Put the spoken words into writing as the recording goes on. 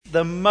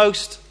the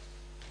most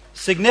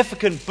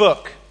significant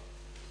book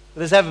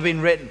that has ever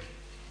been written.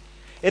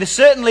 It is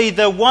certainly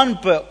the one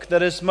book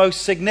that has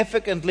most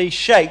significantly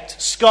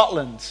shaped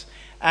Scotland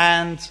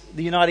and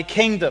the United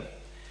Kingdom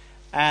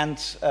and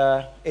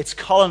its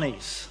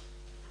colonies.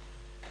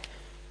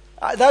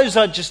 Those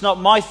are just not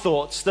my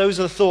thoughts. Those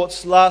are the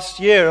thoughts last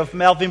year of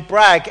Melvin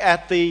Bragg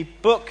at the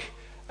book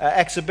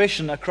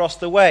exhibition across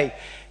the way.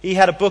 He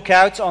had a book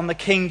out on the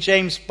King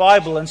James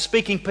Bible, and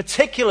speaking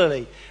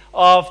particularly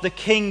of the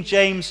King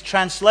James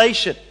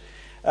translation,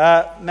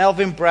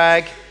 Melvin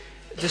Bragg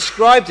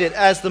described it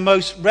as the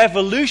most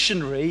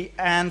revolutionary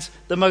and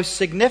the most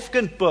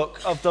significant book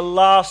of the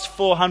last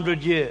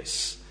 400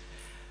 years.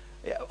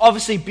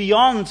 Obviously,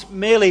 beyond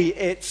merely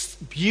its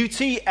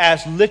beauty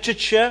as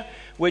literature,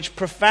 which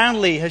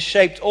profoundly has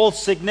shaped all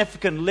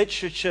significant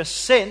literature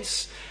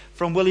since,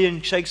 from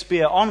William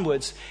Shakespeare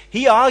onwards,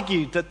 he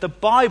argued that the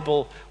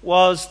Bible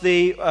was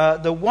the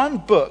one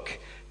book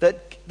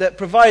that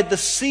provided the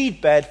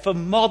seedbed for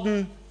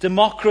modern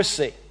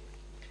democracy.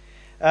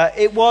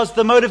 It was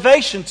the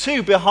motivation,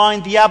 too,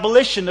 behind the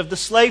abolition of the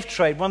slave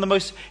trade, one of the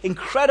most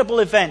incredible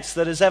events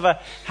that has ever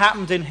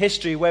happened in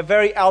history, where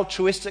very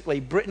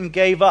altruistically Britain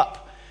gave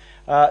up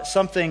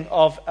something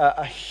of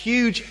a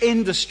huge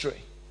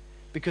industry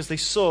because they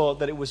saw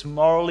that it was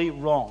morally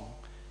wrong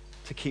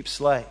to keep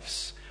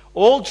slaves.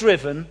 All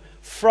driven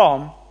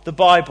from the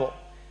Bible.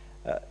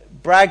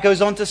 Bragg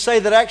goes on to say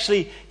that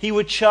actually he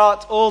would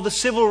chart all the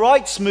civil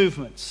rights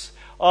movements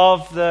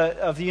of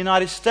the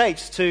United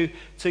States to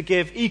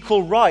give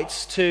equal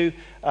rights to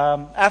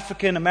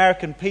African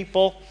American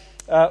people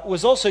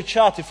was also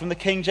charted from the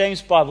King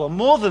James Bible. And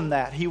more than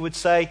that, he would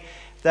say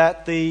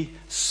that the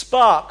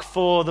spark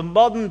for the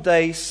modern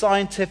day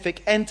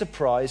scientific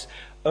enterprise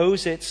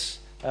owes its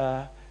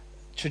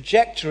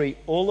trajectory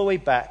all the way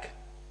back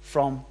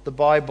from the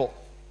Bible.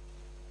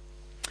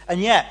 And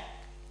yet,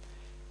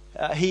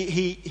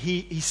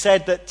 he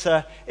said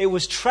that it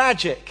was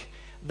tragic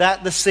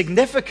that the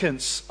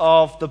significance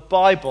of the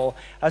Bible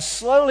has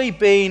slowly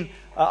been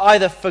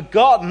either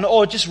forgotten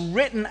or just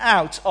written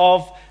out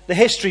of the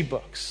history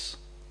books.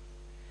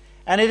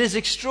 And it is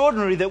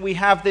extraordinary that we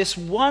have this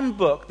one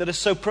book that has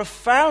so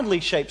profoundly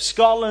shaped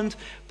Scotland,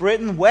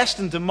 Britain,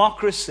 Western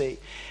democracy,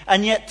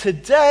 and yet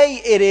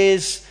today it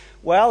is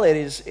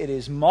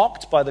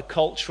mocked by the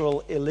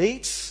cultural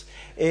elites.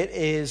 It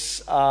is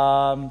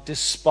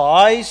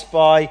despised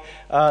by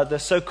the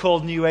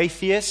so-called new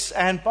atheists,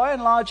 and by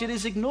and large it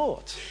is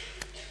ignored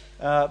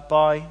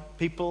by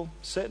people,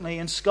 certainly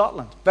in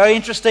Scotland. Very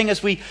interesting,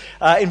 as we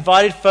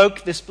invited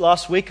folk this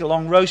last week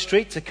along Rose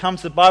Street to come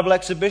to the Bible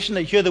exhibition,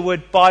 they hear the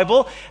word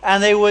Bible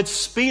and they would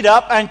speed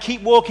up and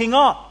keep walking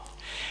on.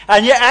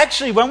 And yet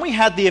actually when we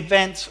had the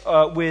event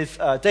with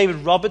David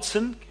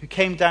Robertson, who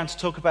came down to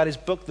talk about his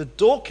book, The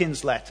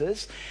Dawkins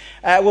Letters,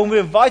 when we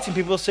were inviting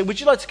people to say, would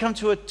you like to come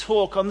to a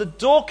talk on the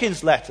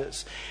Dawkins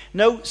Letters?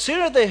 No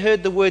sooner they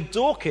heard the word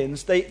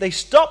Dawkins, they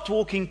stopped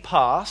walking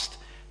past,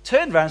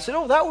 turned around and said,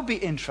 oh, that would be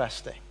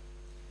interesting.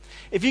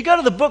 If you go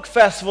to the book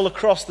festival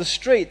across the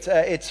street,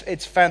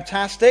 it's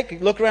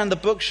fantastic. Look around the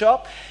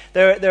bookshop.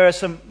 There are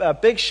some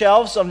big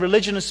shelves on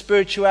religion and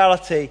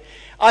spirituality.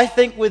 I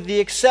think with the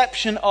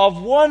exception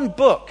of one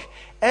book,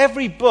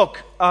 every book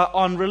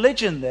on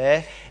religion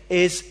there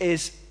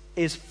is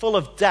full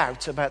of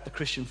doubt about the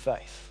Christian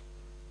faith.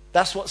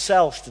 That's what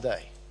sells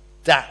today.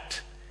 Doubt.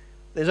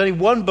 There's only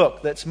one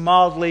book that's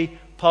mildly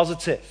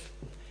positive.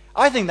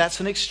 I think that's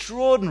an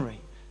extraordinary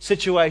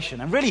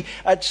situation. And really,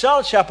 at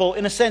Charlotte Chapel,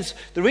 in a sense,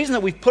 the reason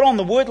that we've put on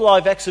the Word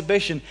Live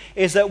exhibition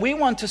is that we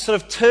want to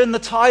sort of turn the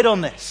tide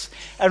on this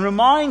and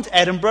remind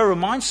Edinburgh,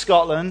 remind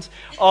Scotland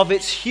of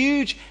its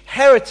huge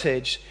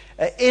heritage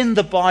in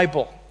the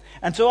Bible.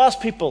 And to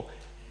ask people,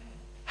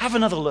 have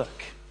another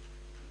look.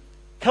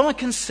 Come and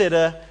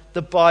consider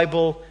the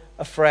Bible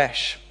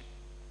afresh.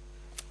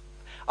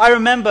 I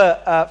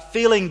remember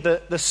feeling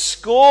the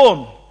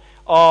scorn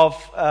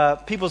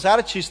of people's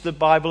attitudes to the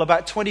Bible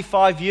about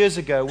 25 years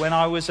ago when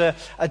I was a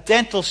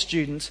dental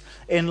student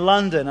in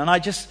London. And I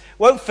just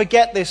won't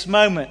forget this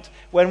moment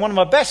when one of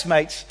my best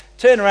mates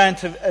turned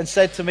around and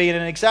said to me in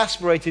an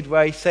exasperated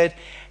way, he said,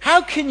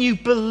 how can you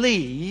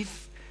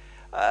believe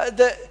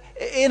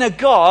in a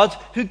God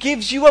who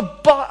gives you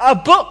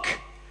a book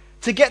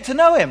to get to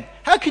know him?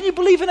 How can you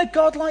believe in a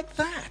God like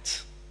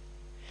that?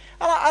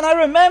 And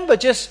I remember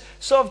just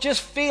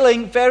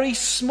feeling very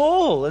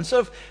small and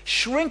sort of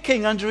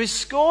shrinking under his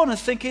scorn and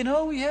thinking,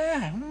 oh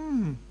yeah.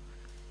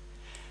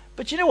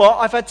 But you know what?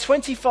 I've had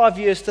 25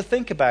 years to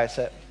think about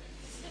it.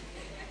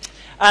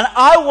 And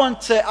I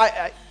want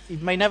to, he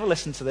may never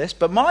listen to this,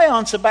 but my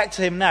answer back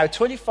to him now,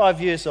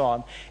 25 years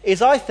on,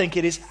 is I think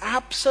it is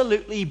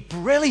absolutely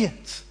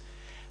brilliant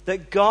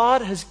that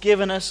God has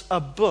given us a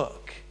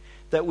book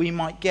that we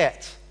might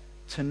get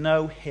to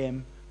know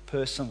him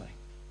personally.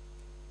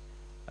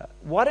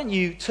 Why don't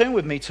you turn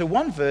with me to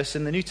one verse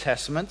in the New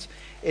Testament.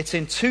 It's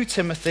in 2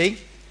 Timothy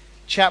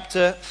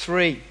chapter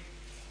 3.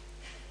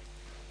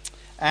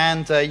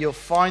 And you'll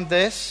find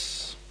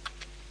this.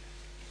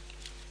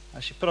 I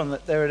should put on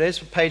there it is,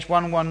 page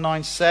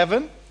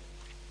 1197.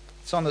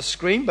 It's on the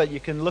screen, but you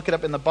can look it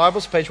up in the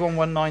Bibles, page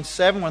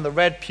 1197, one of the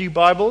red pew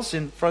Bibles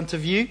in front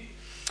of you.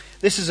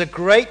 This is a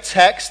great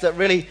text that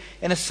really,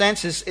 in a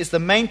sense, is the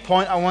main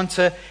point I want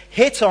to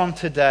hit on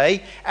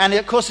today. And,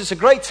 of course, it's a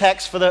great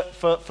text for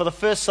the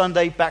first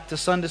Sunday back to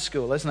Sunday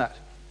school, isn't it?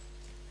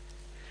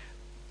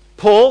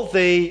 Paul,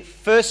 the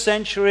first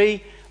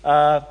century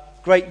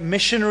great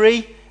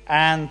missionary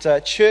and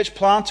church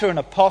planter and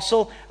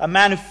apostle, a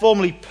man who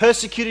formerly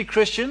persecuted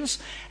Christians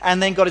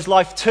and then got his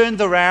life turned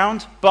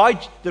around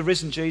by the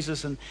risen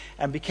Jesus and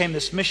became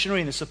this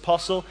missionary and this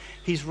apostle.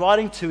 He's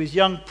writing to his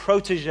young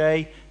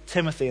protege,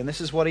 Timothy, and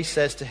this is what he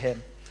says to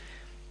him.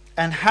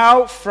 And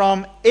how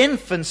from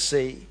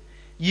infancy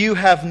you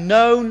have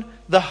known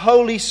the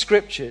Holy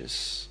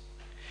Scriptures,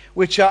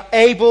 which are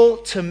able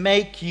to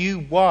make you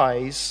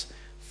wise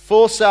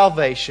for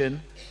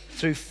salvation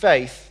through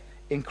faith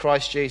in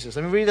Christ Jesus.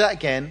 Let me read that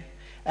again.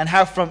 And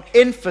how from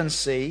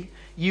infancy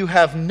you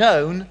have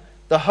known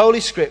the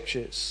Holy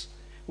Scriptures,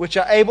 which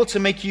are able to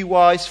make you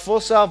wise for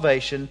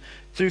salvation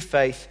through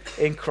faith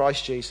in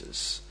Christ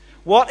Jesus.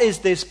 What is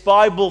this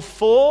Bible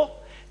for?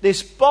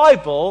 This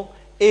Bible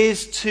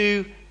is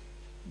to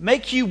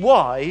make you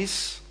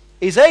wise,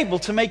 is able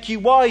to make you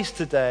wise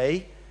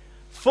today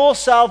for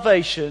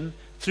salvation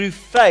through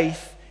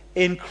faith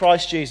in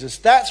Christ Jesus.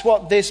 That's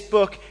what this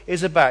book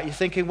is about. You're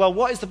thinking, well,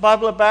 what is the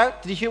Bible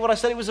about? Did you hear what I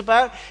said it was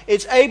about?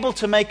 It's able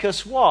to make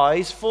us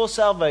wise for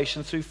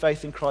salvation through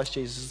faith in Christ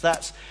Jesus.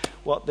 That's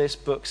what this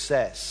book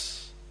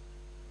says.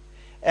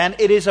 And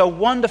it is a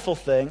wonderful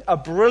thing, a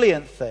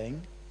brilliant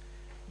thing,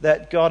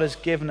 that God has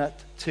given it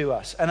to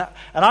us. And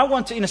I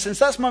want to, in a sense,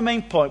 that's my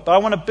main point, but I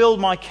want to build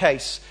my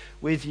case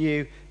with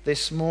you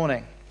this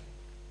morning.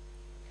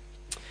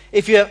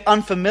 If you're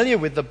unfamiliar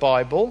with the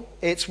Bible,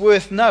 it's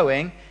worth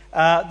knowing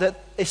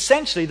that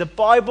essentially the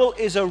Bible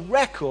is a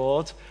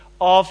record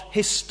of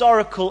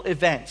historical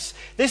events.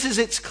 This is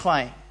its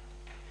claim,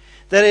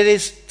 that it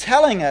is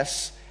telling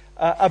us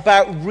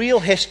about real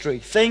history,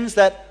 things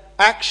that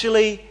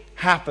actually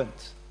happened.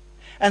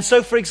 And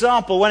so, for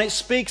example, when it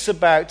speaks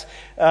about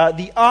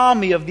the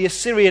army of the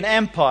Assyrian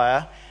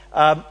Empire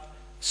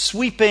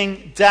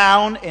sweeping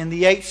down in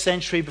the 8th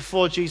century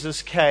before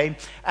Jesus came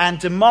and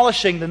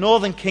demolishing the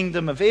northern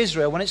kingdom of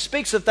Israel, when it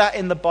speaks of that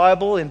in the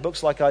Bible, in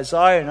books like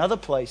Isaiah and other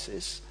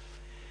places,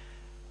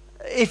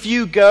 if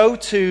you go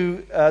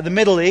to the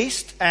Middle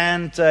East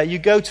and you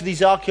go to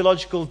these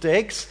archaeological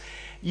digs,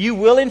 you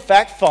will in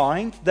fact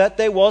find that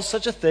there was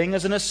such a thing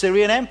as an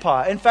Assyrian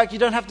Empire. In fact, you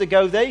don't have to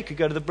go there. You could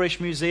go to the British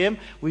Museum.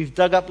 We've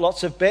dug up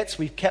lots of bits.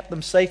 We've kept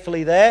them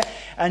safely there.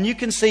 And you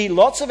can see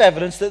lots of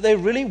evidence that there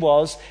really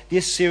was the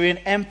Assyrian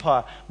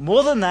Empire.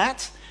 More than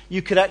that,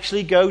 you could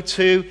actually go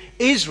to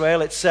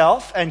Israel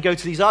itself and go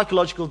to these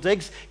archaeological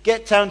digs,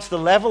 get down to the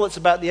level, it's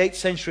about the 8th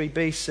century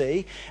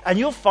BC, and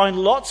you'll find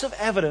lots of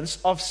evidence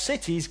of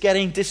cities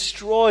getting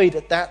destroyed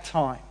at that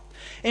time.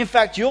 In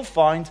fact, you'll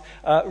find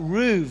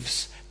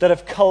roofs that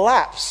have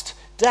collapsed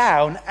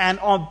down, and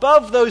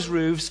above those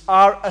roofs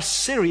are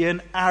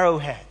Assyrian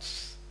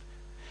arrowheads.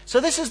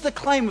 So this is the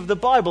claim of the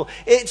Bible.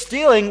 It's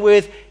dealing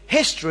with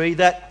history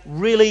that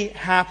really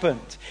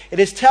happened. It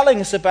is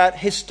telling us about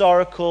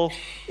historical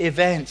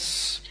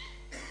events.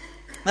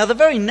 Now, the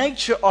very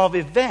nature of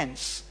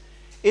events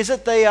is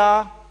that they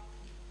are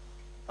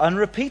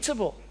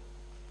unrepeatable.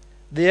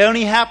 They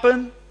only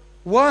happen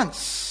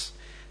once.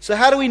 So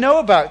how do we know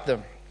about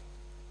them?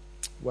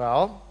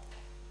 Well,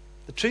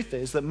 the truth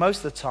is that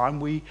most of the time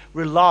we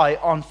rely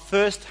on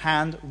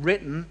first-hand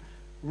written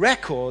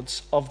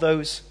records of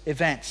those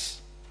events.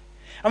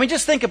 I mean,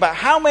 just think about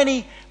how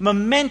many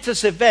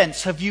momentous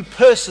events have you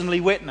personally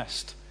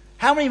witnessed?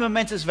 How many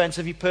momentous events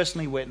have you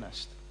personally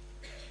witnessed?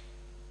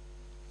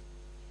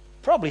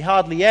 Probably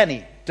hardly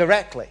any,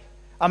 directly.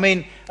 I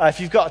mean,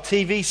 if you've got a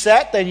TV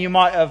set, then you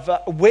might have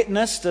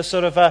witnessed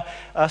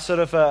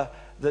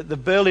the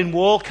Berlin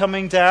Wall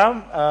coming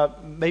down,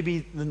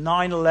 maybe the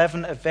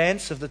 9/11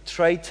 events of the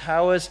Trade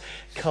Towers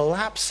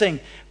collapsing.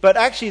 But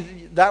actually,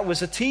 that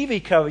was a TV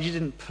coverage. You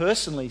didn't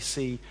personally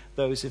see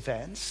those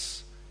events.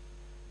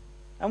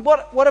 And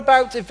what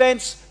about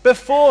events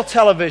before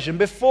television,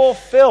 before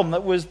film,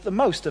 that was the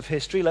most of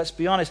history, let's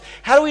be honest?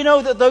 How do we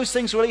know that those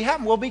things really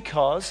happened? Well,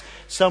 because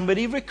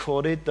somebody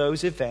recorded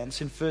those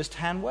events in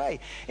first-hand way.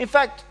 In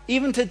fact,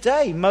 even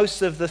today,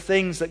 most of the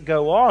things that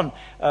go on,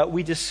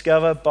 we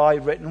discover by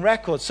written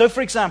records. So, for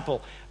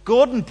example,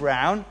 Gordon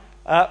Brown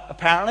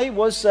apparently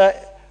was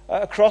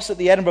across at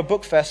the Edinburgh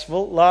Book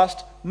Festival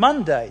last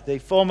Monday, the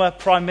former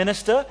Prime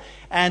Minister,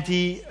 and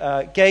he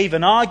gave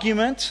an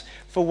argument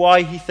for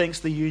why he thinks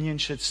the union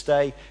should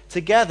stay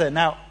together.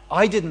 Now,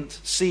 I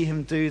didn't see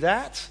him do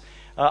that.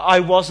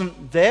 I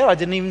wasn't there. I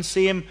didn't even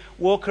see him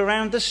walk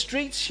around the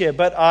streets here.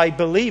 But I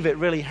believe it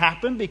really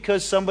happened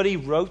because somebody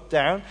wrote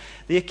down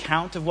the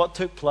account of what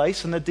took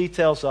place and the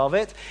details of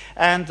it.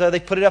 And they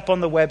put it up on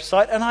the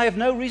website. And I have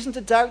no reason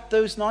to doubt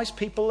those nice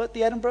people at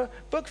the Edinburgh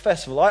Book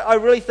Festival. I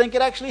really think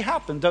it actually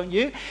happened, don't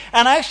you?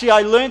 And actually,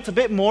 I learnt a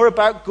bit more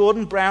about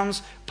Gordon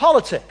Brown's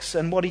politics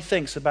and what he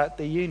thinks about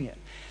the union.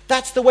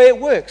 That's the way it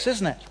works,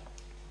 isn't it?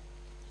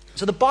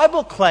 So the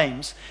Bible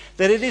claims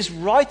that it is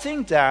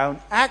writing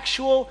down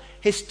actual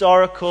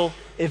historical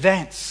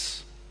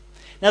events.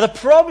 Now the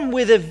problem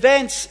with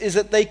events is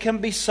that they can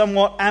be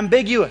somewhat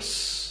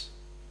ambiguous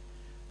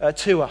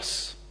to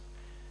us.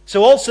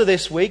 So also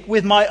this week,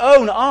 with my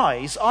own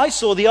eyes, I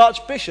saw the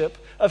Archbishop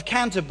of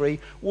Canterbury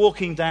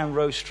walking down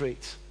Rose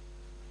Street.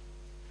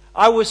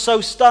 I was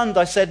so stunned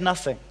I said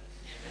nothing.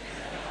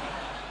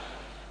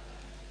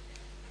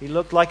 He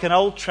looked like an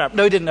old tramp.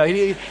 No, he didn't know.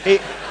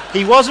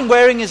 He wasn't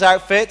wearing his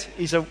outfit.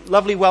 He's a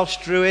lovely Welsh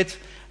druid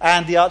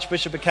and the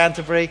Archbishop of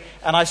Canterbury,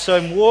 and I saw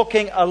him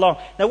walking along.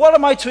 Now, what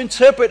am I to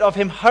interpret of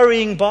him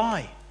hurrying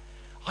by?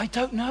 I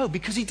don't know,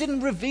 because he didn't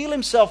reveal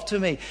himself to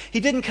me. He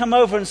didn't come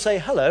over and say,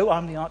 "Hello,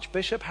 I'm the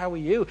Archbishop, how are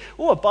you?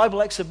 Oh, a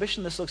Bible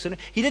exhibition, this looks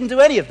interesting." He didn't do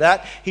any of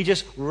that. He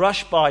just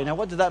rushed by. Now,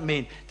 what did that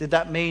mean? Did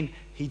that mean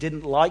he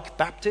didn't like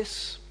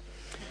Baptists?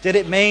 Did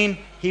it mean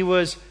he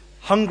was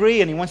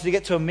hungry and he wanted to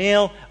get to a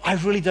meal? I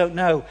really don't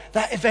know.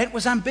 That event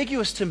was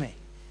ambiguous to me.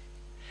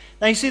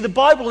 Now you see, the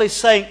Bible is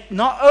saying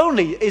not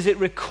only is it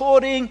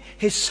recording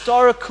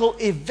historical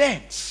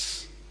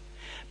events,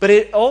 but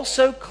it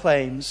also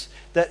claims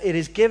that it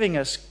is giving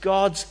us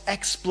God's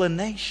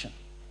explanation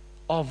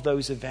of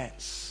those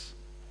events.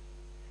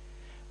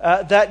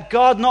 That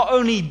God not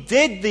only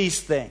did these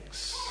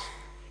things,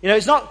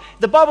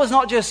 the Bible is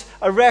not just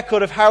a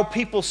record of how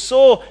people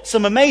saw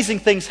some amazing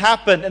things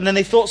happen and then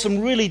they thought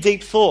some really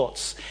deep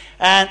thoughts.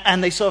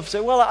 And they sort of say,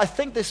 well, I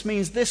think this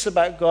means this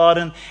about God,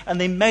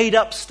 and they made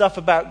up stuff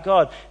about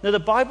God. No, the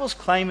Bible's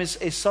claim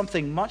is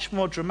something much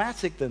more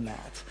dramatic than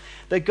that.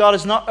 That God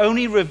has not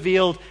only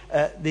revealed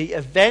the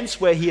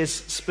events where he has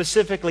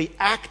specifically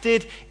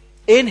acted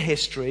in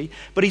history,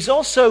 but he's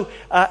also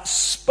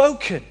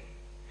spoken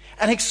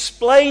and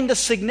explained the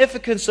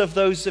significance of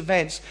those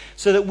events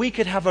so that we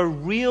could have a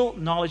real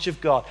knowledge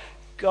of God.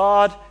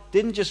 God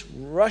didn't just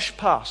rush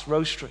past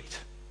Rose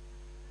Street.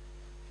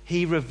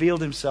 He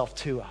revealed himself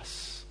to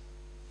us.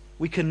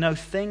 We can know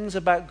things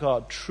about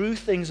God, true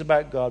things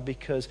about God,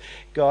 because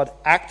God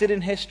acted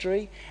in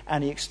history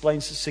and he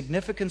explains the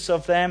significance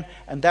of them,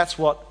 and that's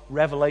what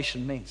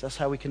revelation means. That's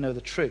how we can know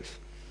the truth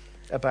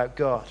about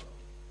God.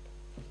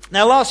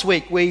 Now, last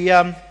week we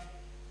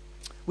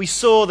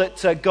saw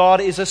that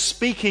God is a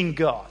speaking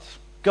God.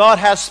 God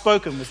has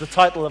spoken was the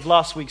title of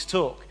last week's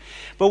talk.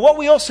 But what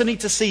we also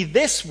need to see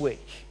this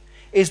week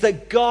is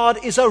that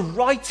God is a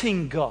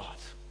writing God.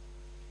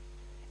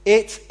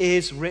 It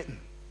is written.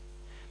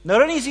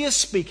 Not only is he a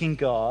speaking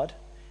God,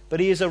 but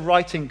he is a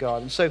writing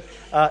God. And so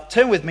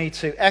turn with me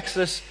to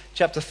Exodus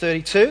chapter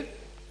 32.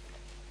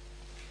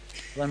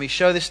 Let me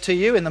show this to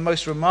you in the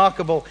most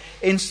remarkable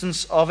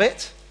instance of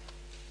it.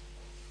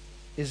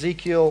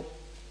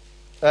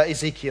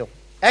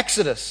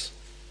 Exodus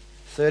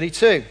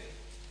 32.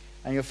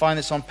 And you'll find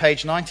this on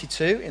page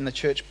 92 in the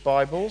church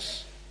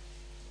Bibles.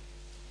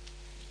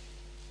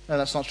 No,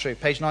 that's not true.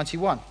 Page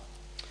 91.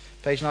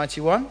 Page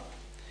 91.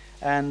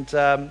 And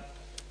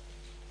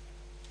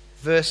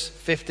verse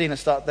 15,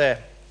 let's start there.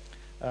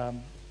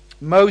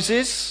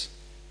 Moses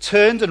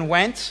turned and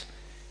went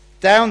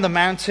down the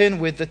mountain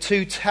with the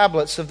 2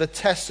 tablets of the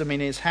testimony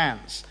in his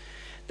hands.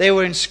 They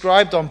were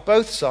inscribed on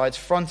both sides,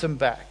 front and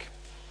back.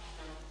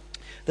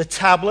 The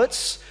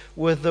tablets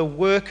were the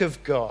work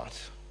of God.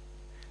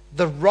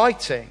 The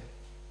writing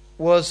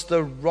was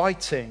the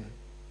writing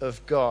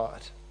of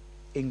God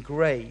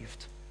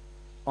engraved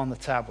on the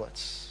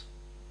tablets.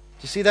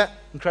 Do you see that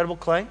incredible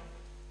claim?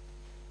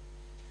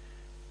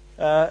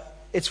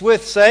 It's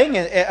worth saying,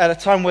 at a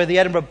time where the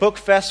Edinburgh Book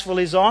Festival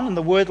is on and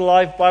the Word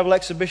Alive Bible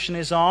Exhibition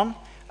is on,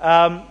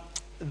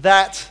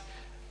 that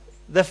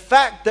the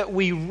fact that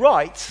we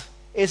write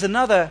is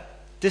another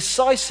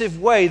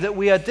decisive way that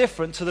we are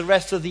different to the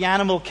rest of the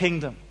animal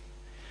kingdom.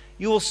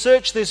 You will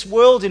search this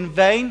world in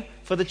vain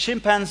for the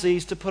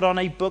chimpanzees to put on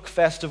a book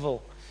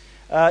festival.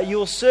 You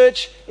will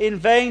search in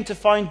vain to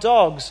find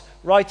dogs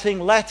writing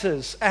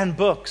letters and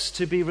books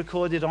to be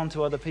recorded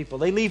onto other people.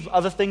 They leave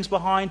other things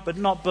behind, but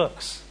not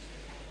books.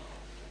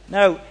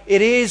 No,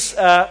 it is,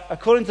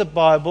 according to the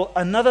Bible,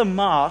 another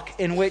mark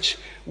in which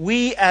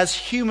we as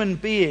human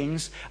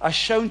beings are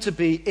shown to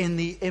be in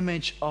the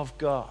image of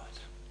God.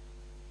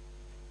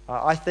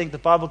 I think the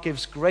Bible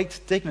gives great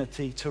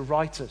dignity to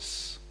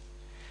writers.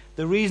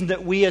 The reason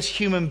that we as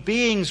human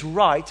beings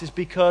write is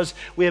because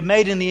we are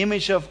made in the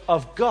image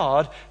of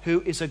God,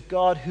 who is a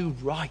God who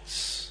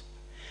writes.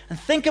 And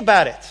think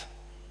about it.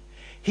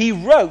 He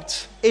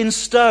wrote in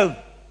stone.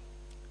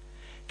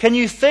 Can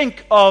you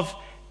think of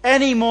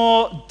any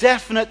more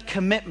definite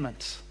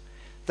commitment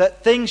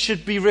that things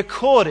should be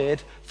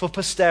recorded for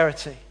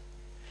posterity?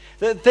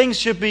 That things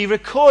should be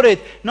recorded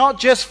not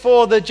just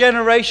for the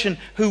generation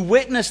who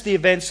witnessed the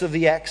events of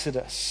the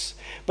Exodus,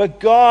 but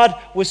God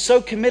was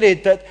so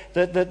committed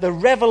that the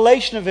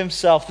revelation of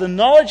himself, the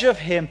knowledge of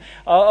him,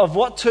 of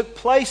what took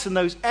place in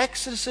those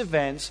Exodus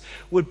events,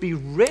 would be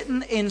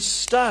written in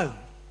stone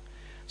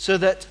so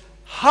that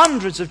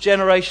hundreds of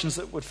generations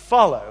that would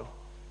follow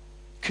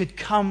could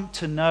come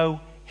to know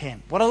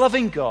him. What a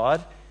loving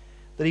God,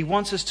 that he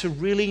wants us to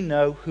really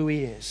know who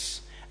he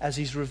is as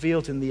he's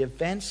revealed in the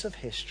events of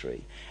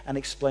history and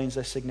explains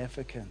their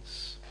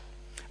significance.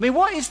 I mean,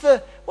 what's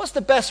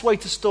the best way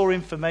to store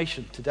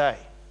information today?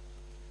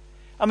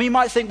 I mean, you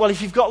might think, well,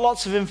 if you've got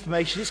lots of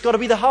information, it's got to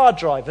be the hard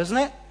drive, isn't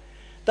it?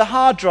 The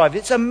hard drive.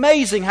 It's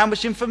amazing how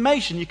much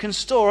information you can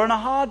store on a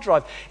hard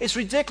drive. It's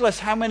ridiculous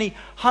how many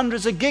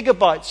hundreds of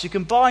gigabytes you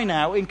can buy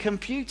now in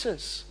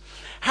computers.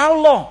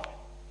 How long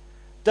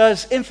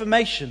does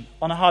information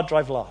on a hard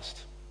drive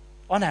last?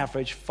 On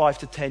average, 5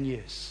 to 10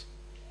 years.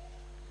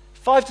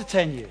 5 to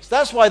 10 years.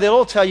 That's why they'll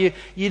all tell you,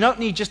 you don't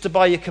need just to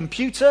buy your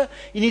computer,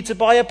 you need to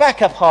buy a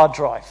backup hard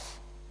drive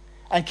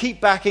and keep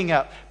backing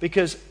up,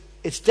 because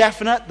it's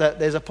definite that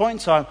there's a point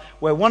in time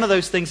where one of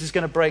those things is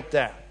going to break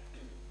down.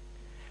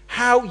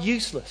 How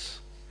useless.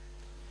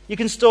 You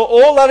can store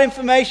all that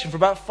information for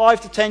about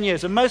 5 to 10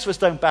 years, and most of us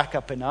don't back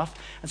up enough.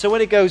 And so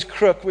when it goes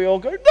crook, we all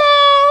go, no,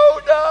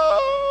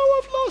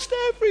 I've lost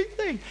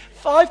everything.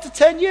 5 to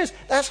 10 years,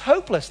 that's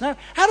hopeless. Now,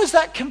 how does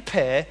that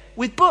compare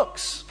with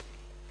books?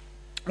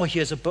 Well,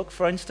 here's a book,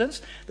 for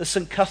instance, the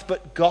St.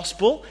 Cuthbert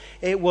Gospel.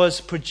 It was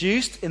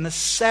produced in the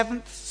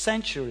 7th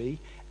century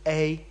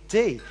AD.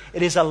 It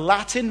is a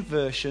Latin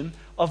version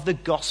of the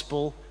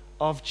Gospel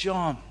of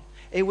John.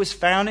 It was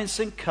found in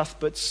St.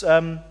 Cuthbert's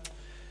box.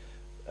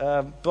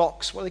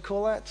 What do they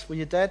call that when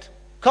you're dead?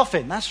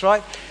 Coffin, that's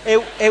right.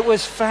 It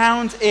was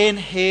found in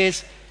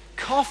his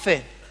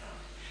coffin.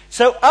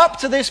 So up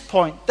to this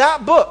point,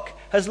 that book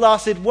has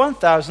lasted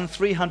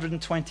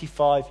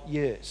 1,325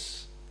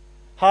 years.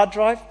 Hard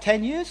drive,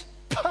 10 years?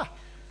 Pah!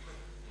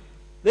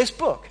 This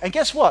book. And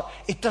guess what?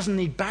 It doesn't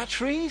need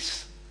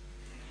batteries.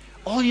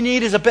 All you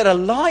need is a bit of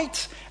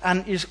light,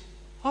 and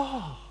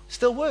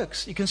still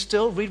works. You can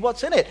still read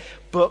what's in it.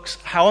 Books,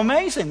 how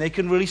amazing. They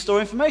can really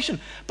store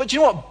information. But you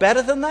know what?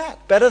 Better than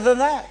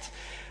that.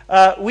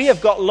 We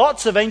have got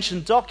lots of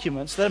ancient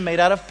documents that are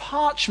made out of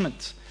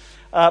parchment.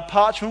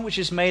 Parchment which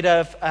is made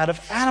out of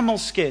animal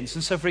skins.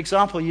 And so, for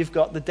example, you've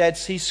got the Dead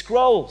Sea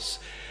Scrolls,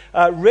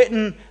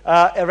 written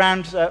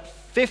around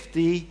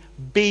 50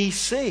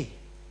 BC.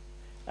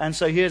 And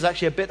so here's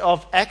actually a bit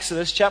of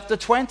Exodus chapter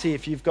 20.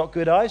 If you've got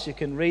good eyes, you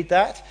can read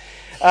that.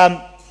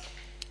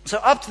 So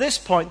up to this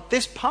point,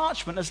 this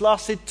parchment has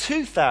lasted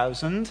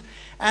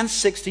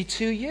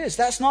 2,062 years.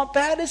 That's not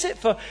bad, is it,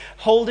 for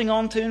holding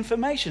on to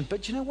information?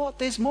 But you know what?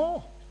 There's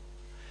more.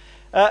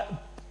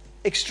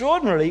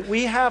 Extraordinarily,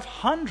 we have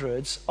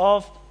hundreds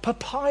of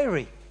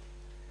papyri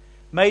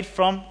made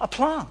from a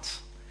plant.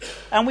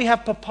 And we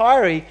have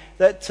papyri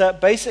that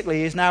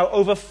basically is now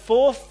over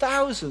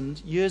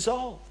 4,000 years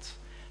old,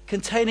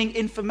 containing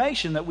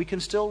information that we can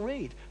still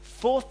read.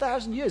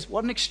 4,000 years.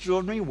 What an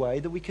extraordinary way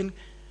that we can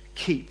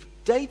keep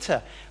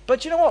data.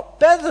 But you know what?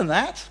 Better than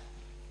that,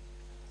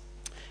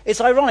 it's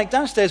ironic.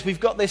 Downstairs we've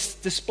got this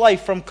display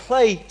from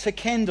clay to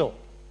Kindle.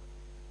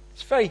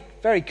 It's very,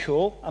 very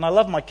cool, and I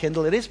love my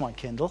Kindle. It is my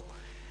Kindle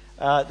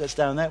that's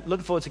down there.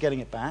 Looking forward to getting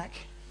it back.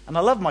 And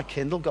I love my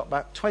Kindle. Got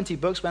about 20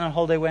 books. Went on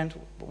holiday, went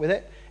with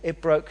it.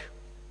 It broke.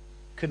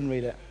 Couldn't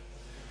read it.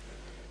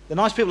 The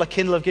nice people at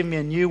Kindle have given me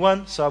a new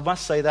one, so I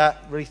must say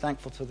that. Really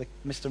thankful to the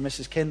Mr. and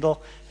Mrs.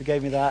 Kindle who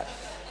gave me that.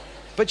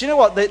 But you know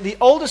what? The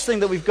oldest thing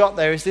that we've got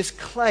there is this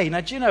clay.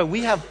 Now, do you know,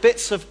 we have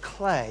bits of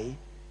clay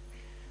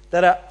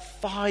that are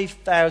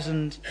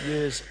 5,000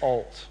 years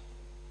old.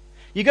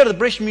 You go to the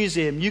British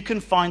Museum, you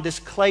can find this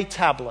clay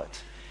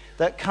tablet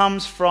that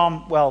comes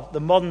from, well, the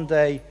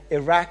modern-day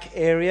Iraq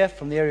area,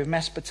 from the area of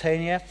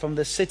Mesopotamia, from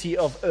the city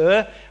of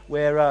Ur,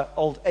 where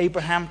old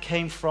Abraham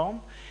came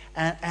from.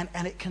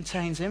 And it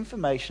contains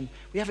information.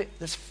 We have it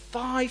that's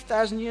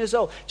 5,000 years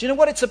old. Do you know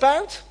what it's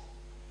about?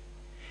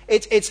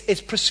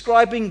 It's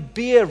prescribing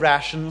beer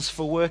rations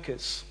for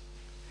workers.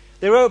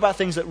 They wrote about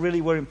things that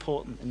really were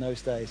important in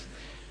those days.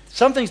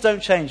 Some things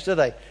don't change, do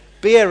they?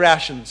 Beer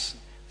rations,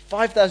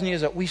 5,000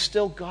 years old. We've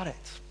still got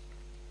it.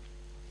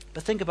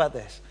 But think about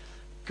this.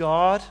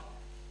 God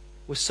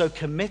was so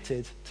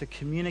committed to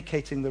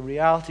communicating the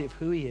reality of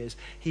who he is,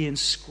 he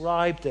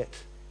inscribed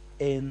it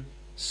in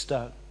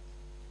stone.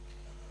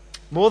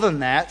 More than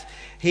that,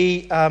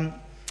 he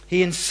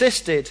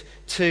insisted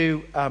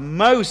to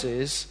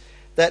Moses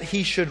that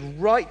he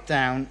should write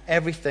down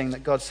everything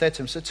that God said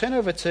to him. So turn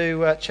over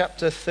to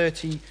chapter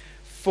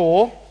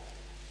 34,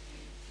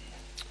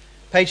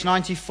 page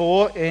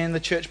 94 in the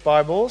church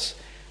Bibles,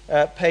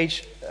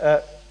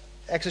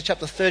 Exodus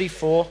chapter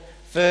 34,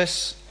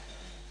 verse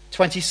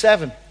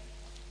 27.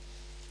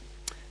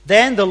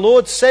 Then the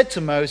Lord said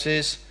to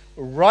Moses,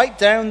 "Write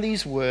down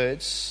these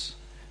words,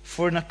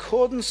 for in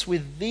accordance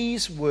with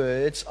these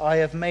words I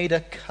have made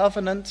a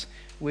covenant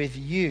with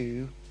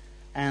you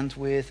and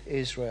with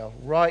Israel."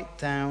 Write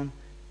down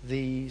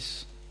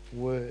these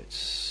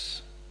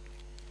words.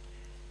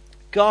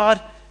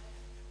 God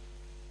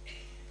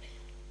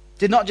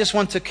did not just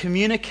want to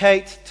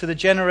communicate to the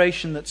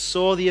generation that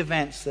saw the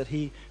events that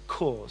he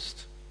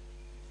caused.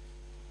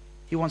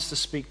 He wants to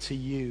speak to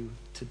you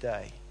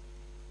today.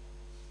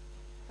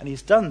 And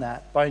he's done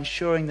that by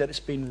ensuring that it's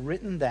been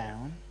written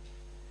down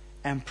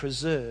and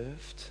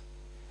preserved,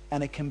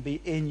 and it can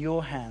be in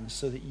your hands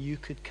so that you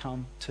could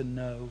come to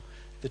know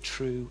the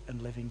true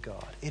and living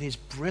God. It is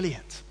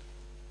brilliant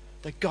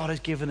that God has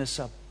given us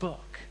a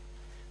book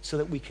so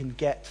that we can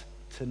get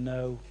to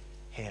know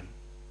him.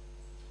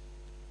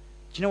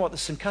 Do you know what? The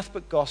St.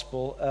 Cuthbert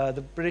Gospel,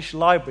 the British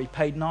Library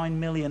paid £9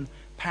 million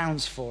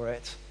for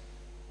it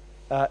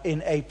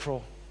in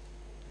April.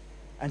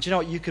 And do you know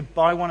what? You could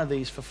buy one of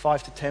these for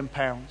 £5 to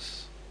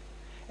 £10.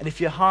 And if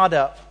you're hard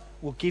up,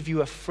 we'll give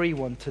you a free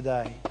one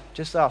today.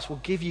 Just ask. We'll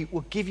give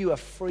you a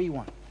free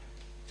one.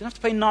 You don't have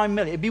to pay $9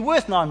 million. It'd be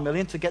worth $9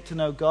 million to get to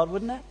know God,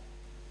 wouldn't it?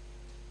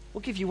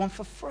 We'll give you one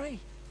for free,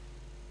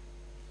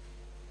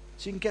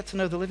 so you can get to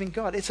know the living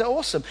God. It's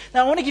awesome.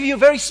 Now, I want to give you a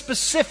very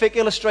specific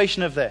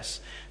illustration of this.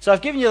 So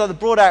I've given you the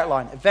broad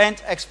outline.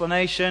 Event,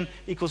 explanation,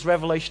 equals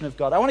revelation of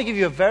God. I want to give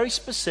you a very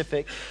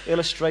specific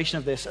illustration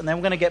of this, and then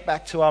we're going to get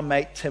back to our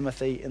mate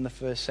Timothy in the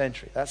first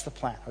century. That's the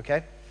plan,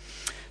 okay?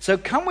 So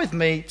come with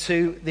me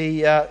to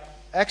the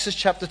Exodus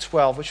chapter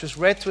 12, which was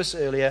read to us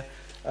earlier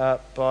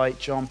by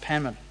John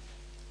Penman.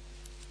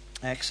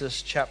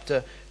 Exodus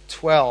chapter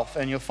 12,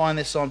 and you'll find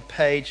this on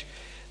page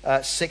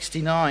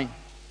 69.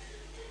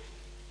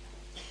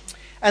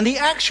 And the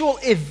actual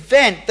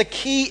event, the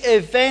key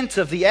event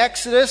of the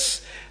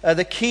Exodus,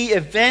 the key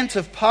event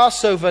of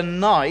Passover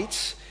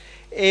night,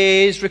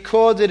 is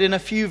recorded in a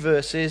few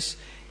verses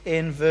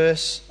in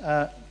verse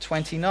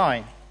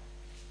 29.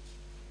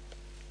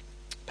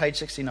 Page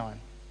 69,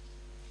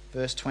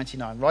 verse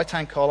 29,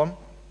 right-hand column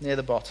near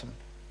the bottom.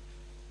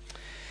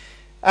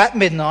 At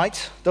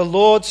midnight, the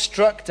Lord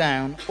struck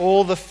down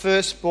all the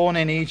firstborn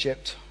in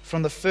Egypt,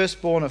 from the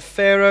firstborn of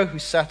Pharaoh who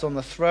sat on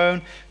the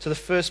throne to the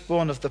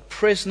firstborn of the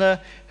prisoner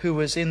who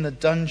was in the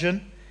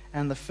dungeon,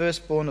 and the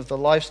firstborn of the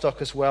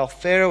livestock as well.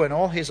 Pharaoh and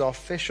all his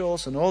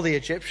officials and all the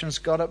Egyptians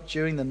got up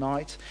during the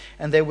night,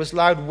 and there was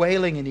loud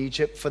wailing in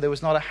Egypt, for there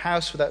was not a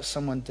house without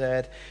someone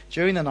dead.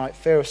 During the night,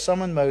 Pharaoh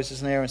summoned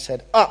Moses and Aaron and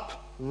said,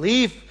 "Up,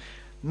 leave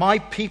my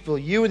people,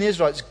 you and the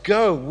Israelites,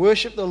 go,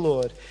 worship the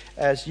Lord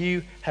as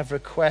you have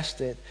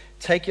requested.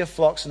 Take your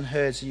flocks and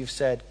herds, you've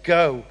said,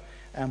 go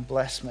and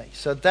bless me."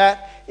 So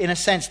that, in a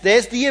sense,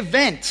 there's the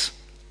event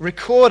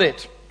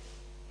recorded.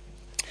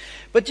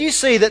 But do you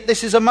see that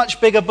this is a much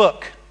bigger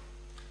book?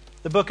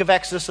 The book of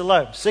Exodus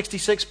alone.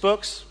 66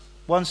 books,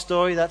 one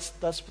story, that's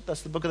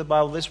the book of the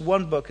Bible. This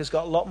one book has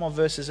got a lot more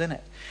verses in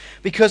it.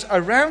 Because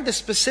around this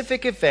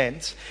specific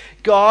event,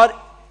 God,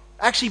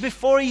 actually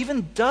before he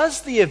even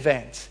does the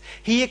event,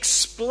 he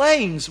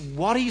explains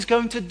what he's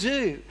going to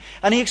do.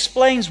 And he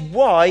explains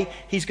why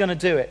he's going to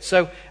do it.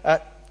 So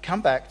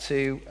come back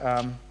to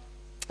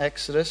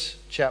Exodus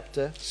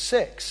chapter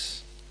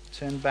 6.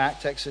 Turn back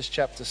to Exodus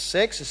chapter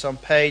 6. It's on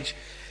page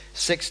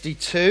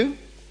 62.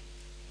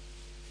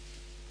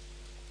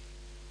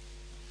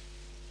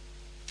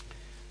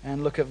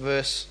 And look at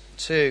verse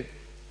 2.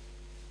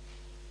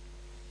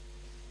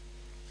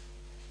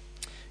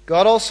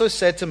 God also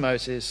said to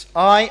Moses,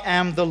 "I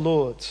am the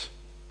Lord.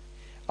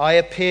 I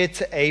appeared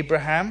to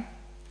Abraham,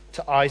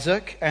 to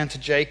Isaac, and to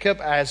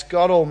Jacob as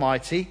God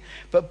Almighty,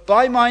 but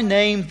by my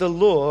name, the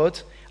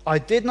Lord, I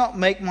did not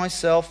make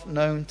myself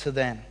known to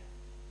them.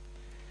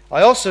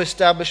 I also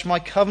established my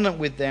covenant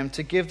with them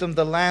to give them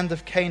the land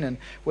of Canaan,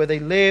 where they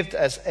lived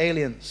as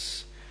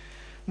aliens.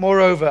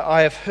 Moreover,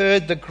 I have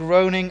heard the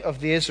groaning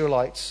of the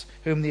Israelites,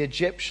 whom the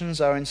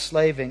Egyptians are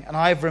enslaving, and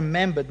I have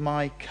remembered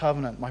my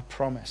covenant, my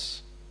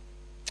promise.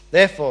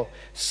 Therefore,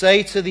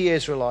 say to the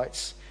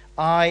Israelites,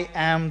 I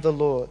am the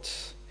Lord,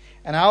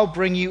 and I'll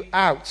bring you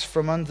out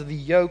from under the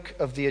yoke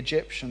of the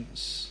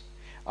Egyptians.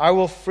 I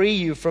will free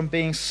you from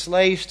being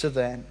slaves to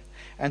them,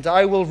 and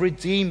I will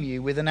redeem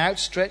you with an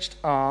outstretched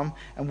arm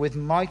and with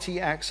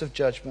mighty acts of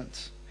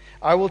judgment.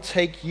 I will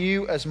take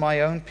you as my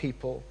own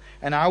people,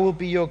 and I will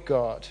be your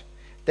God.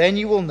 Then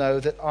you will know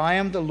that I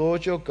am the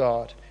Lord your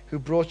God, who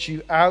brought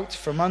you out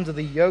from under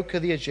the yoke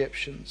of the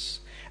Egyptians.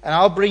 And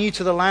I'll bring you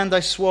to the land I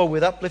swore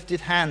with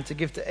uplifted hand to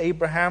give to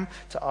Abraham,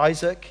 to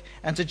Isaac,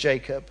 and to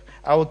Jacob.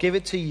 I will give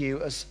it to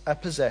you as a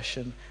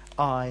possession.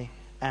 I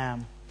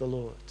am the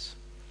Lord."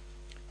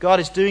 God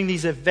is doing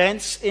these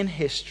events in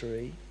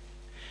history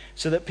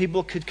so that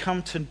people could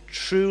come to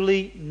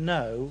truly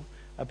know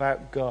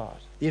about God.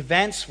 The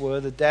events were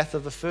the death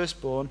of the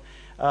firstborn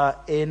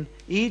in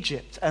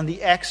Egypt and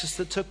the exodus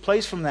that took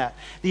place from that.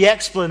 The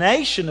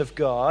explanation of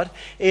God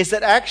is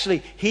that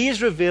actually he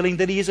is revealing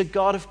that he is a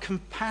God of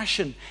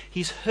compassion.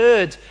 He's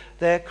heard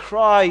their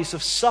cries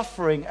of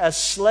suffering as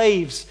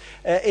slaves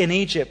in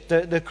Egypt,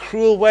 the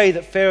cruel way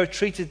that Pharaoh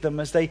treated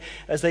them as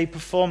they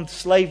performed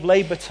slave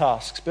labor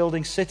tasks,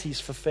 building cities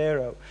for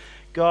Pharaoh.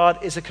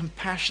 God is a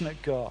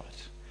compassionate God.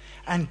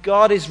 And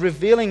God is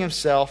revealing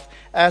himself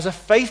as a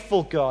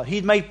faithful God.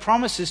 He'd made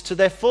promises to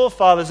their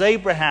forefathers,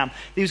 Abraham,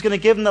 that he was going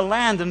to give them the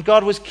land, and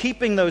God was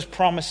keeping those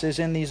promises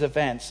in these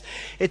events.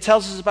 It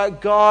tells us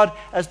about God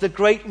as the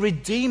great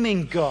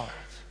redeeming God,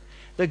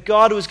 the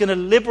God who was going to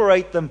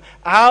liberate them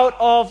out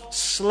of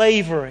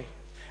slavery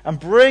and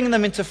bring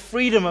them into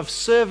freedom of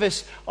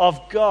service of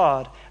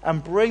God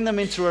and bring them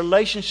into a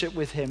relationship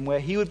with him where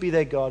he would be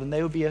their God and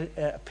they would be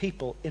a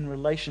people in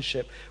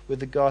relationship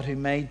with the God who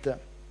made them.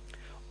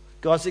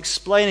 God's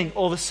explaining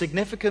all the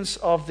significance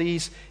of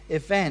these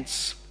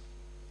events.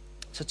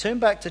 So turn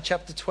back to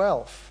chapter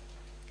 12.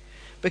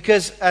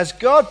 Because as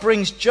God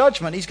brings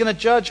judgment, he's going to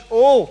judge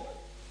all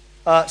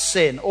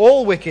sin,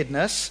 all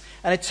wickedness.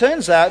 And it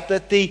turns out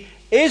that the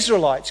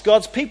Israelites,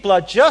 God's people,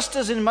 are just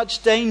as in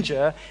much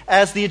danger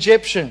as the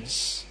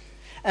Egyptians.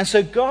 And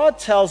so God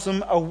tells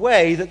them a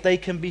way that they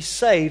can be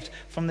saved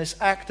from this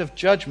act of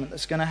judgment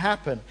that's going to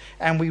happen.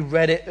 And we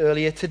read it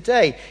earlier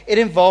today. It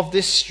involved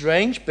this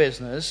strange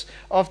business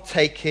of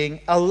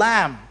taking a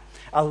lamb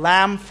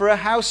for a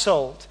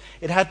household.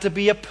 It had to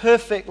be a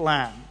perfect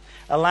lamb.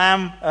 A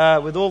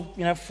lamb with all,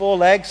 4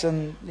 legs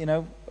and,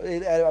 a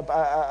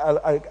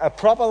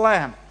proper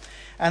lamb.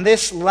 And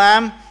this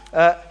lamb,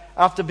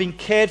 after being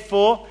cared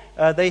for,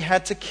 they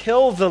had to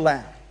kill the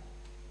lamb.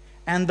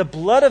 And the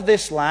blood of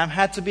this lamb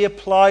had to be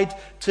applied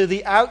to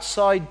the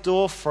outside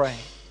door frame.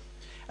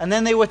 And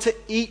then they were to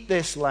eat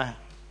this lamb,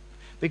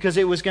 because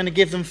it was going to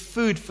give them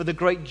food for the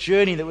great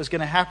journey that was going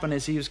to happen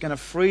as he was going to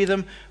free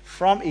them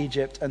from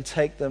Egypt and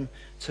take them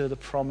to the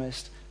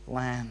promised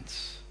land.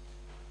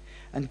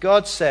 And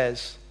God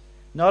says,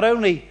 not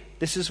only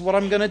this is what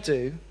I'm going to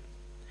do,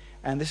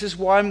 and this is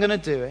why I'm going to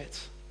do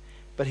it,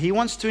 but he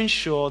wants to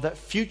ensure that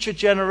future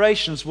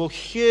generations will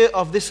hear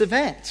of this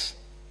event.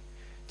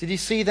 Did you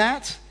see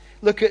that?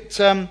 Look at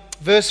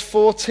verse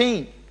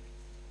 14.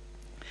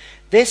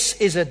 This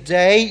is a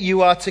day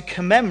you are to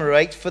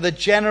commemorate for the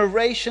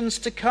generations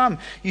to come.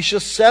 You shall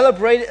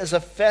celebrate it as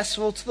a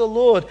festival to the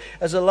Lord,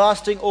 as a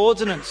lasting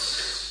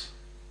ordinance.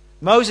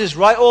 Moses,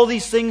 write all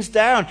these things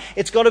down.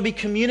 It's got to be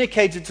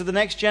communicated to the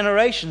next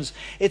generations.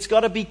 It's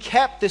got to be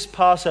kept, this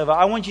Passover.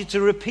 I want you to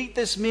repeat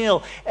this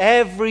meal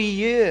every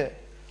year.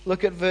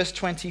 Look at verse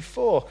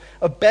 24.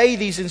 Obey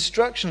these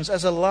instructions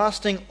as a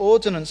lasting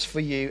ordinance for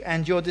you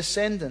and your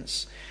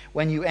descendants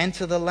when you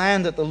enter the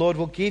land that the Lord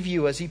will give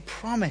you as he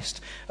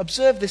promised.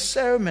 Observe this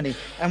ceremony.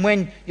 And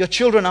when your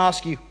children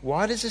ask you,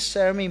 what does this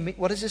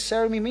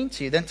ceremony mean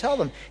to you? Then tell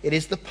them, it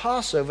is the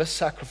Passover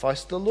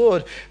sacrifice to the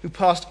Lord, who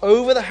passed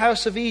over the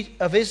house of the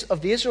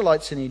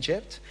Israelites in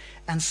Egypt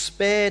and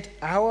spared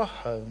our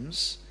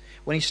homes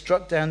when he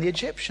struck down the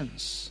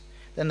Egyptians.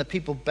 Then the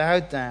people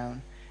bowed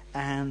down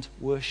and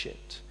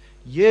worshipped.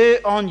 Year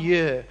on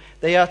year,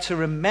 they are to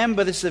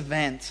remember this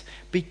event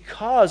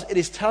because it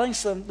is telling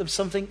them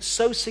something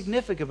so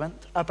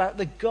significant about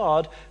the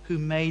God who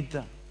made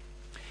them.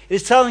 It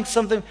is telling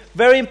something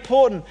very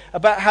important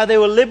about how they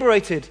were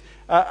liberated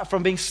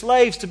from being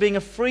slaves to being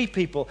a free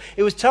people.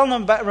 It was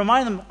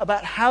reminding them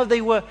about how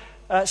they were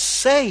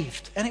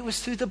saved, and it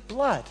was through the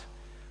blood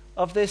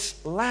of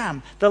this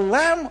lamb. The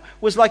lamb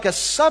was like a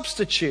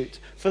substitute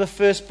for the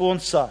firstborn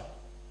son.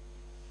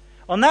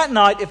 On that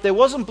night, if there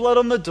wasn't blood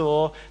on the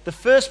door, the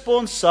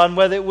firstborn son,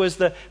 whether it was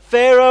the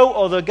Pharaoh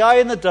or the guy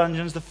in the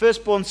dungeons, the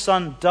firstborn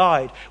son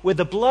died. Where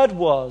the blood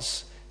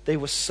was, they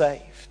were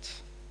saved.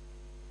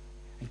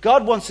 And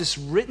God wants this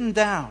written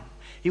down.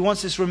 He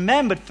wants this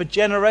remembered for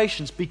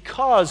generations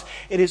because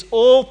it is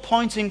all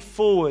pointing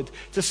forward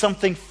to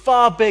something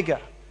far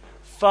bigger,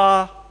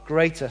 far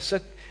greater.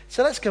 So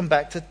let's come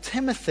back to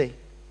Timothy.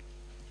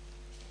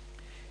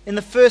 In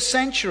the first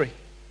century,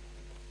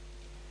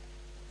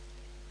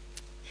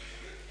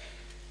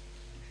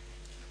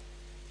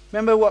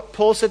 remember what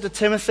Paul said to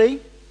Timothy?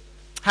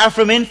 How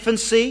from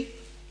infancy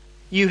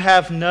you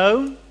have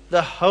known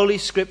the Holy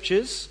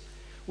Scriptures,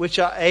 which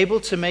are able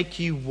to make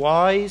you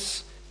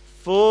wise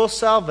for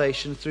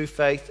salvation through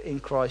faith in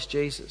Christ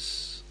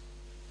Jesus.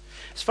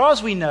 As far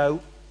as we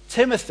know,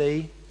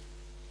 Timothy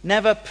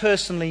never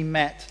personally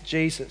met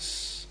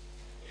Jesus.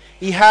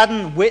 He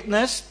hadn't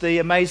witnessed the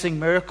amazing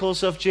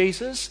miracles of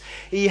Jesus.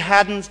 He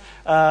hadn't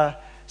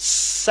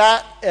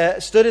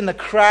stood in the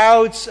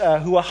crowds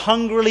who were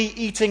hungrily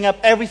eating up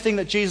everything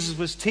that Jesus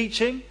was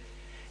teaching.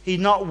 He'd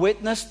not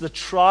witnessed the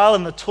trial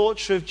and the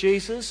torture of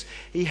Jesus.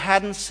 He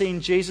hadn't seen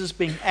Jesus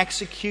being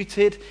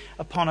executed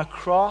upon a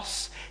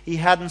cross. He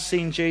hadn't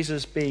seen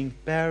Jesus being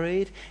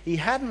buried. He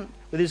hadn't,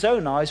 with his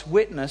own eyes,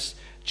 witnessed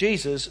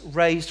Jesus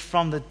raised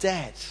from the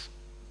dead.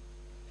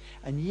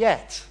 And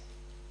yet,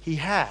 he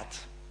had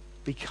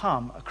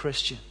become a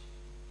Christian.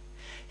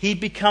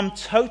 He'd become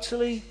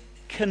totally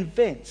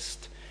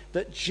convinced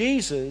that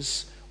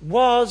Jesus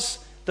was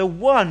the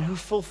one who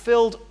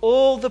fulfilled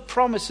all the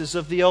promises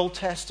of the Old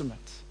Testament.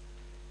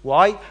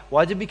 Why?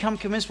 Why did he become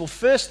convinced? Well,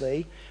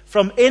 firstly,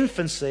 from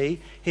infancy,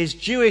 his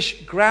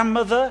Jewish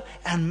grandmother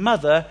and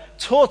mother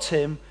taught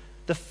him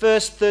the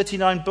first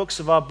 39 books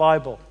of our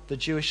Bible, the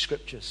Jewish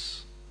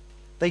scriptures.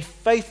 They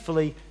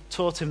faithfully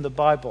taught him the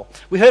Bible.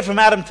 We heard from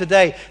Adam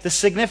today the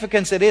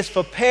significance it is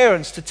for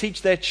parents to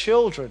teach their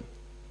children.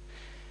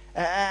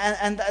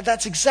 And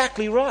that's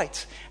exactly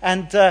right.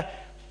 And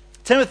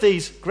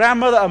Timothy's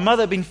grandmother and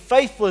mother had been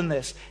faithful in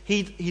this.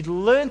 He'd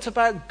learnt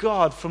about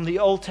God from the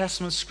Old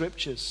Testament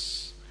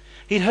scriptures.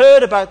 He'd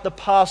heard about the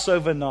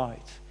Passover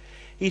night.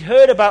 He'd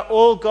heard about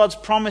all God's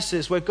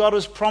promises, where God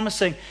was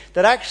promising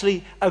that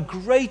actually a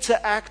greater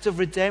act of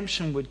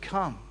redemption would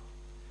come.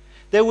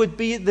 there would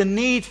be the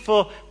need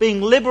for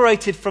being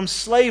liberated from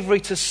slavery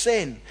to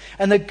sin,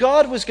 and that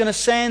God was going to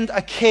send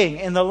a king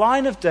in the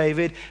line of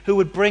David who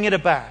would bring it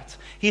about.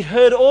 He'd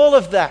heard all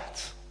of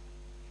that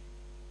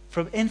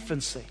from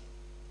infancy.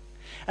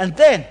 And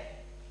then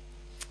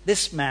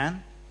this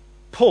man,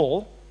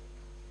 Paul,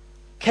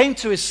 came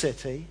to his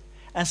city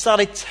and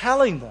started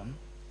telling them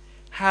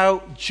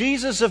how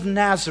Jesus of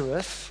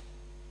Nazareth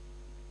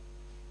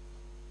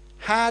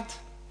had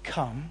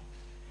come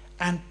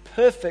and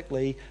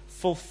perfectly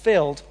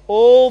fulfilled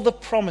all the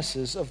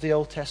promises of the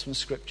Old Testament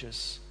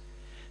scriptures.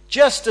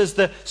 Just as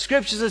the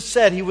scriptures had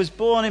said, he was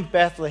born in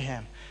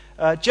Bethlehem.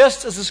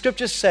 Just as the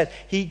scriptures said,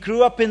 he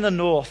grew up in the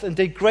north and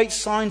did great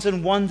signs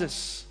and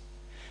wonders.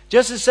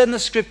 Just as it said in the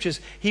scriptures,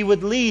 he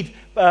would lead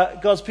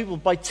God's people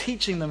by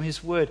teaching them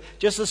his word.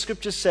 Just as the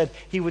scriptures said,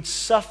 he would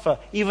suffer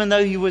even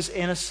though he was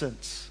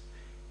innocent.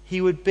 He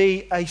would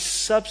be a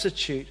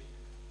substitute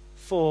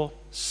for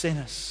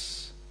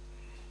sinners.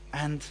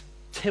 And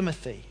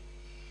Timothy,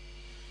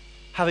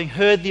 having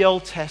heard the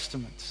Old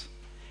Testament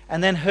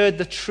and then heard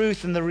the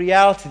truth and the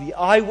reality, the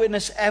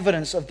eyewitness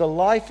evidence of the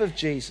life of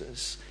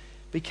Jesus,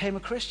 became a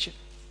Christian.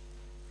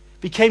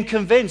 Became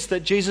convinced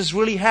that Jesus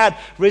really had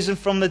risen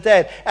from the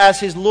dead as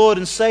his Lord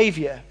and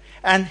Savior.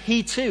 And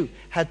he too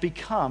had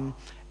become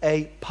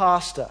a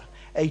pastor,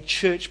 a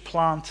church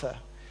planter,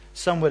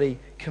 somebody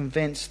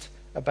convinced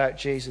about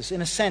Jesus.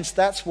 In a sense,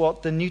 that's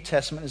what the New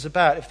Testament is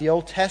about. If the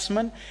Old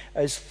Testament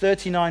is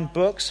 39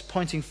 books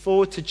pointing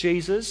forward to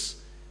Jesus,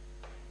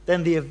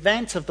 then the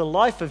event of the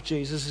life of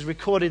Jesus is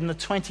recorded in the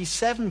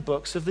 27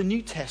 books of the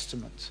New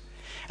Testament.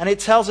 And it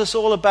tells us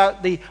all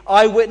about the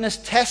eyewitness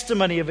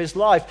testimony of his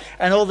life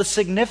and all the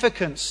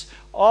significance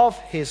of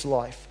his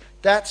life.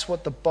 That's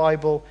what the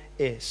Bible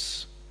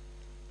is.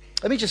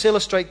 Let me just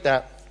illustrate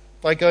that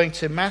by going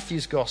to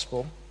Matthew's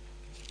Gospel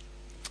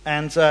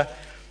and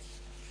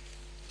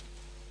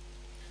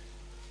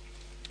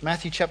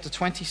Matthew chapter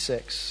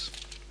 26,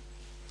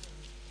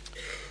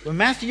 where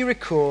Matthew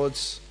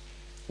records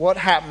what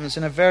happens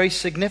in a very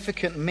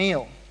significant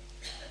meal.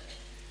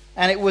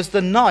 And it was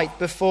the night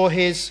before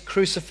his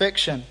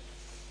crucifixion.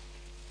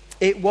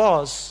 It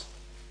was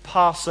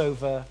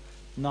Passover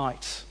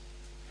night.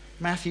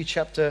 Matthew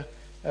chapter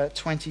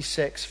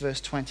 26, verse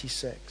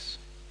 26.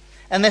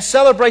 And they're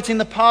celebrating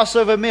the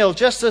Passover meal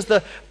just as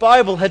the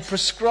Bible had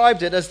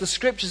prescribed it, as the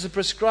scriptures had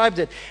prescribed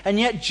it. And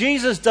yet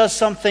Jesus does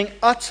something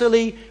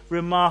utterly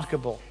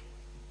remarkable.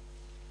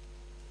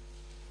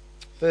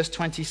 Verse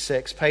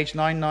 26, page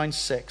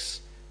 996.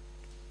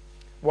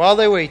 While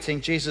they were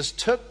eating, Jesus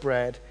took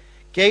bread,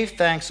 gave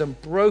thanks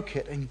and broke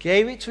it and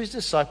gave it to his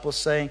disciples,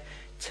 saying,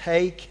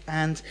 "Take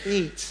and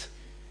eat.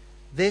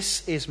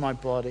 This is my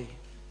body."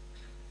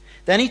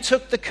 Then he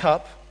took the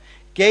cup,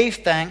 gave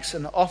thanks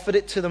and offered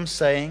it to them,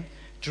 saying,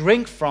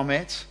 "Drink from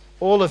it,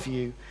 all of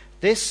you.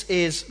 This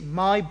is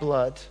my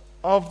blood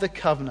of the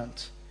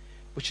covenant,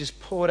 which is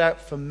poured out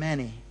for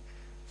many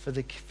for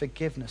the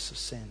forgiveness of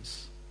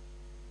sins."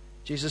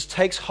 Jesus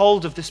takes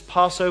hold of this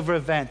Passover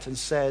event and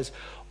says,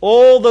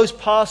 all those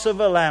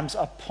Passover lambs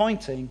are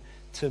pointing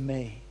to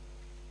me.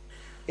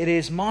 It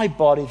is my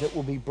body that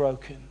will be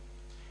broken.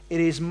 It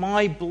is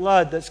my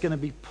blood that's going to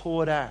be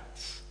poured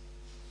out.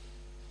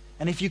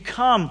 And if you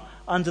come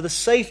under the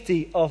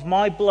safety of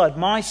my blood,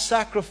 my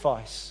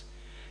sacrifice,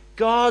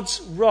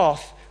 God's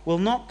wrath will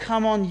not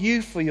come on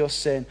you for your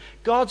sin.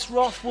 God's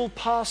wrath will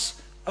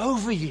pass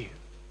over you.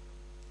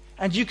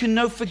 And you can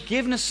know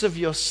forgiveness of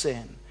your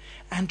sin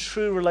and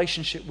true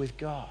relationship with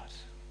God.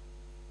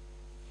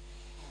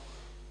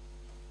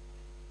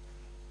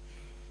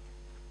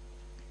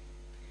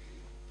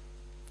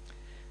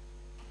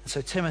 And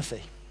so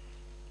Timothy,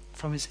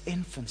 from his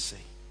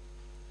infancy,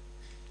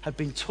 had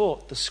been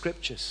taught the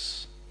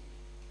scriptures,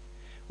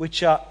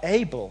 which are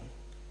able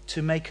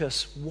to make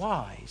us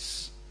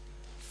wise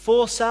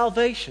for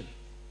salvation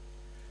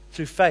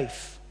through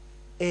faith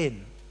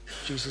in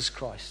Jesus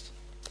Christ.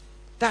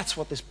 That's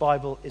what this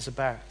Bible is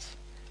about.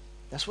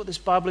 That's what this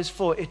Bible is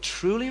for. It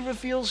truly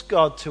reveals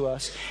God to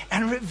us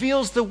and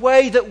reveals the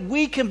way that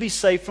we can be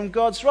saved from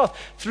God's wrath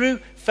through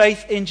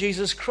faith in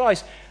Jesus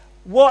Christ.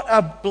 What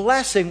a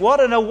blessing,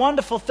 what a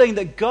wonderful thing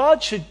that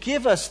God should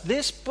give us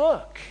this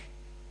book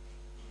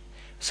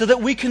so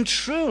that we can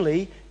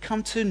truly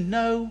come to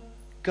know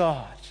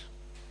God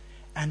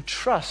and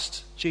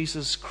trust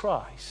Jesus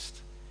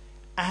Christ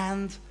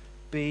and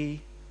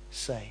be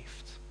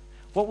saved.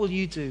 What will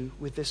you do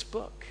with this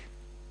book?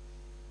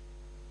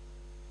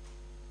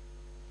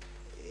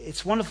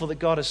 It's wonderful that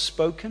God has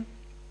spoken.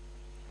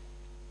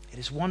 It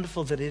is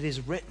wonderful that it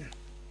is written.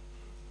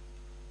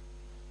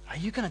 Are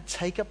you going to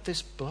take up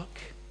this book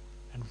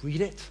and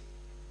read it?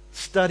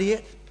 Study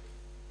it?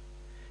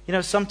 You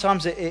know,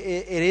 sometimes it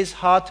is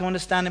hard to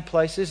understand in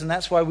places, and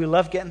that's why we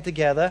love getting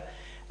together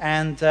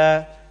and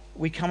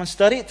we come and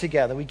study it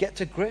together. We get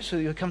to grips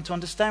with it. We come to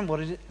understand what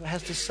it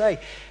has to say.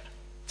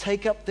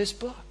 Take up this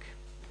book.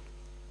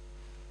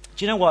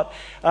 Do you know what?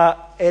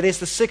 It is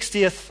the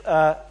 60th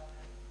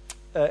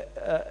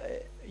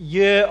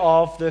year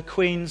of the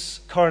Queen's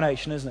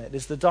coronation, isn't it?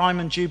 It's the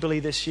Diamond Jubilee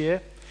this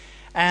year.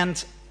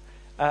 And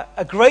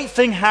a great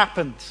thing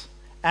happened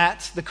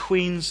at the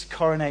Queen's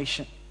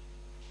coronation.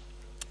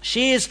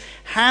 She is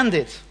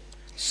handed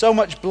so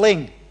much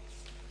bling.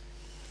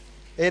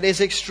 It is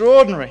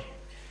extraordinary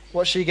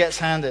what she gets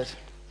handed.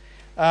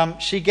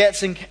 She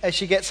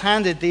gets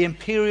handed the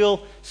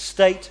imperial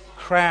state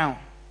crown.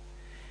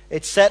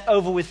 It's set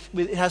over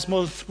it has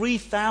more than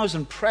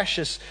 3,000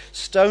 precious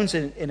stones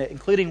in it,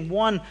 including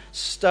one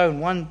stone,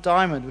 one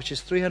diamond, which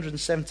is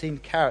 317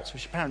 carats,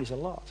 which apparently is a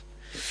lot.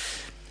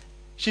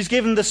 She's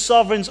given the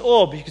sovereign's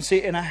orb. You can see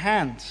it in her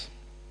hand.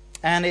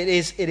 And it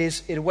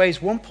weighs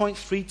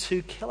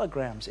 1.32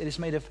 kilograms. It is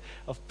made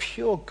of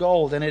pure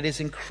gold, and it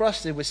is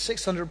encrusted with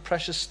 600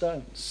 precious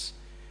stones.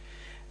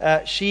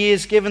 She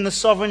is given the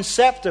sovereign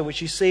scepter,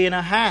 which you see in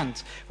her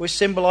hand, which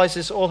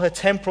symbolizes all her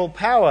temporal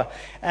power.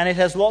 And it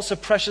has lots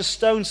of precious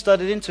stones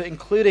studded into it,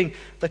 including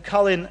the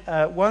Cullen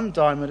 1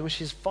 diamond,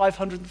 which is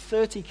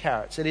 530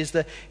 carats. It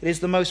is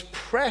the most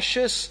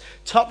precious,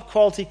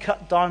 top-quality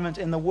cut diamond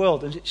in the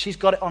world. And she's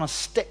got it on a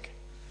stick.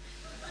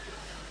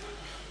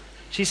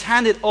 She's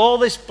handed all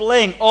this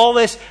bling, all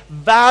this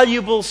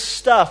valuable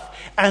stuff.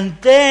 And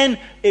then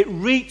it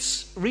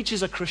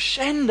reaches a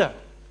crescendo.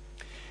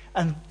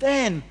 And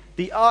then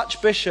the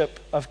Archbishop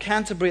of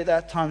Canterbury at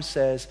that time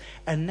says,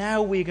 and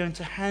now we're going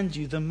to hand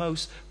you the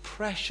most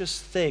precious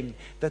thing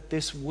that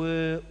this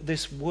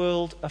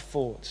world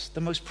affords. The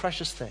most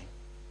precious thing.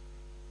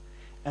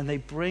 And they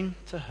bring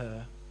to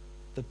her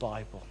the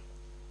Bible.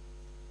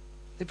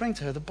 They bring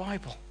to her the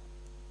Bible.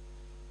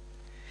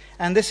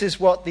 And this is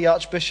what the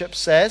Archbishop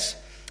says.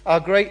 Our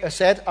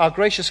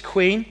gracious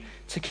Queen,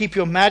 to keep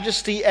your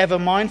majesty ever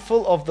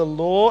mindful of the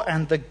law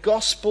and the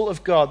gospel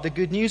of God, the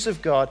good news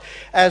of God,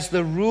 as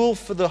the rule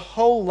for the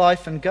whole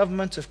life and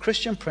government of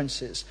Christian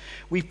princes,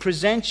 we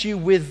present you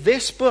with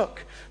this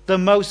book, the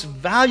most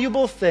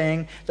valuable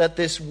thing that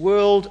this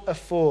world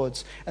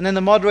affords. And then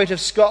the moderator of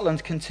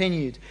Scotland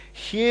continued,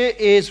 here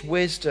is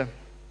wisdom.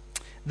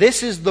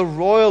 This is the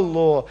royal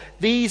law.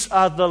 These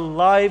are the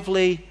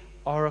lively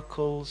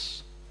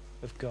oracles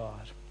of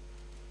God.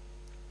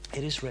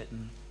 It is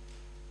written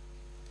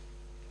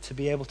to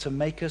be able to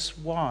make us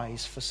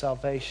wise for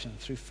salvation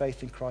through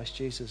faith in Christ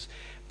Jesus.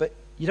 But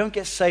you don't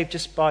get saved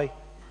just by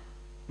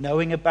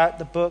knowing about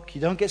the book. You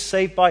don't get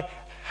saved by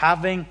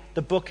having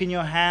the book in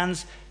your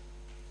hands.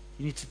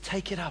 You need to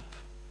take it up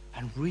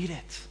and read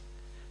it.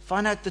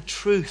 Find out the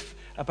truth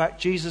about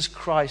Jesus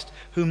Christ,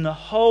 whom the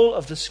whole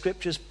of the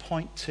scriptures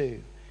point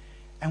to.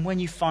 And when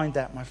you find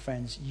that, my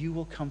friends, you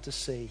will come to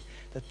see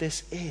that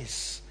this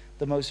is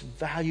the most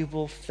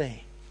valuable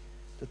thing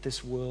that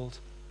this world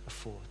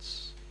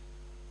affords.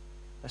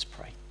 Let's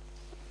pray.